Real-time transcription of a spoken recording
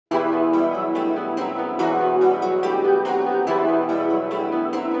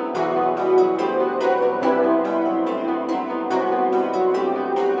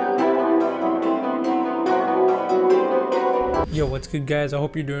What's good, guys? I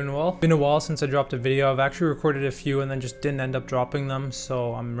hope you're doing well. It's been a while since I dropped a video. I've actually recorded a few and then just didn't end up dropping them,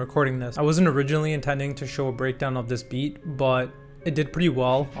 so I'm recording this. I wasn't originally intending to show a breakdown of this beat, but it did pretty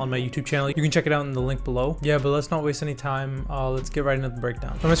well on my YouTube channel. You can check it out in the link below. Yeah, but let's not waste any time. Let's get right into the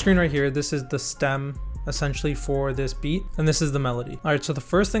breakdown. On my screen right here, this is the stem essentially for this beat, and this is the melody. All right, so the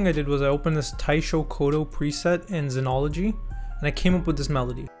first thing I did was I opened this Taisho Kodo preset in Xenology, and I came up with this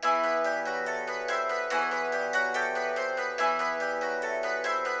melody.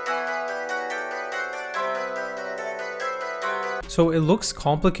 So it looks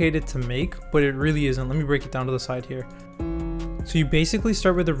complicated to make, but it really isn't. Let me break it down to the side here. So you basically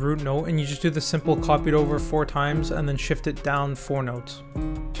start with the root note and you just do the simple copy it over 4 times and then shift it down 4 notes.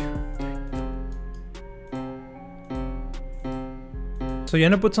 So you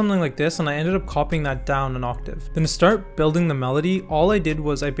end up with something like this, and I ended up copying that down an octave. Then to start building the melody, all I did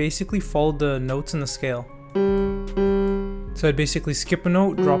was I basically followed the notes in the scale. So I'd basically skip a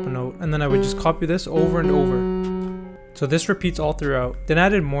note, drop a note, and then I would just copy this over and over. So this repeats all throughout. Then I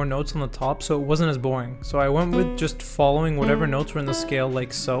added more notes on the top so it wasn't as boring. So I went with just following whatever notes were in the scale,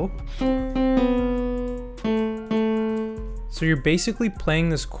 like so. So you're basically playing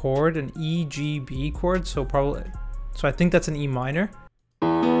this chord, an E, G, B chord, so I think that's an E minor.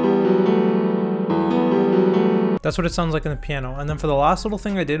 That's what it sounds like in the piano. And then for the last little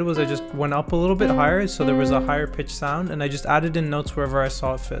thing I did was I just went up a little bit higher, so there was a higher pitch sound, and I just added in notes wherever I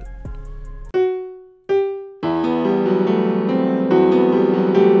saw it fit.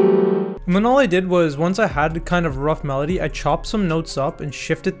 And then all I did was, once I had kind of rough melody, I chopped some notes up and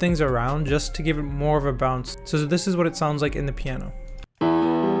shifted things around just to give it more of a bounce. So this is what it sounds like in the piano.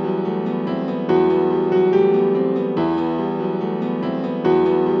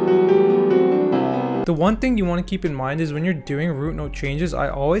 The one thing you want to keep in mind is when you're doing root note changes, I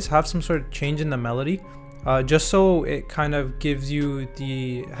always have some sort of change in the melody. Just so it kind of gives you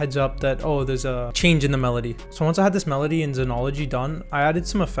the heads up that, oh, there's a change in the melody. So once I had this melody in Xenology done, I added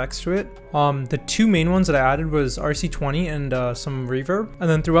some effects to it. The 2 main ones that I added was RC20 and some reverb. And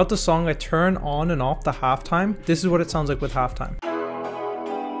then throughout the song, I turn on and off the halftime. This is what it sounds like with halftime.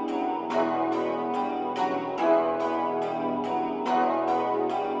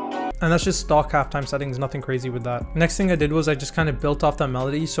 And that's just stock halftime settings, nothing crazy with that. Next thing I did was I just kind of built off that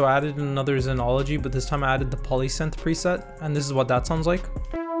melody, so I added another Xenology, but this time I added the polysynth preset, and this is what that sounds like.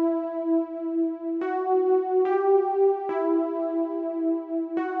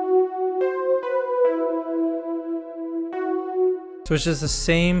 So it's just the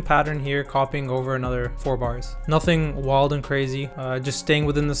same pattern here, copying over another 4 bars. Nothing wild and crazy, just staying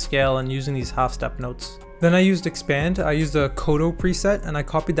within the scale and using these half-step notes. Then I used expand. I used the Kodo preset and I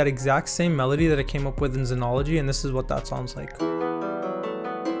copied that exact same melody that I came up with in Xenology, and this is what that sounds like.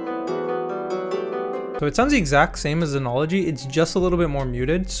 So it sounds the exact same as Xenology, it's just a little bit more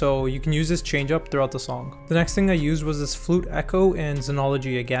muted, so you can use this change up throughout the song. The next thing I used was this flute echo in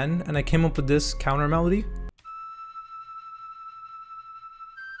Xenology again, and I came up with this counter melody.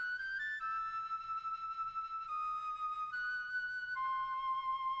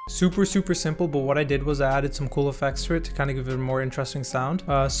 Super simple, but what I did was I added some cool effects to it to kind of give it a more interesting sound.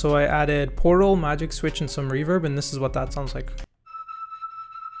 So I added portal, magic switch, and some reverb, and this is what that sounds like.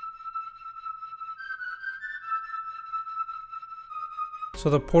 So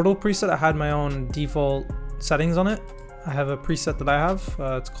the portal preset, I had my own default settings on it. I have a preset that I have,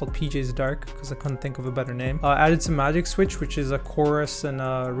 it's called PJ's Dark because I couldn't think of a better name. I added some magic switch, which is a chorus and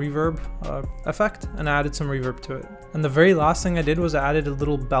a reverb effect, and I added some reverb to it. And the very last thing I did was I added a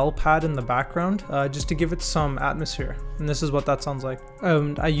little bell pad in the background just to give it some atmosphere, and this is what that sounds like.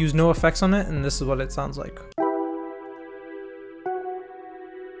 I used no effects on it, and this is what it sounds like.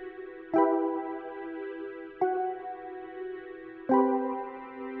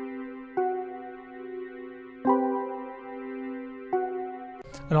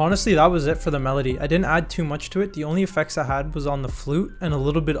 And honestly, that was it for the melody. I didn't add too much to it. The only effects I had was on the flute and a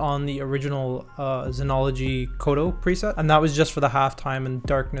little bit on the original Xenology Kodo preset. And that was just for the halftime and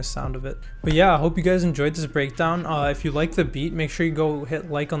darkness sound of it. But yeah, I hope you guys enjoyed this breakdown. If you like the beat, make sure you go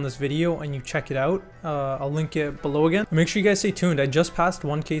hit like on this video and you check it out. I'll link it below again. Make sure you guys stay tuned. I just passed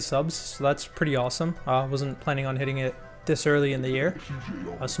 1K subs, so that's pretty awesome. I wasn't planning on hitting it this early in the year.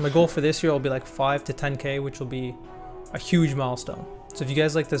 So my goal for this year will be like 5 to 10K, which will be a huge milestone. So if you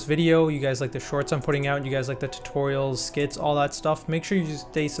guys like this video, you guys like the shorts I'm putting out, you guys like the tutorials, skits, all that stuff, make sure you just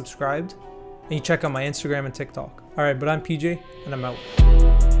stay subscribed and you check out my Instagram and TikTok. Alright, but I'm PJ and I'm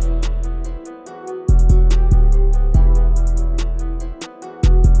out.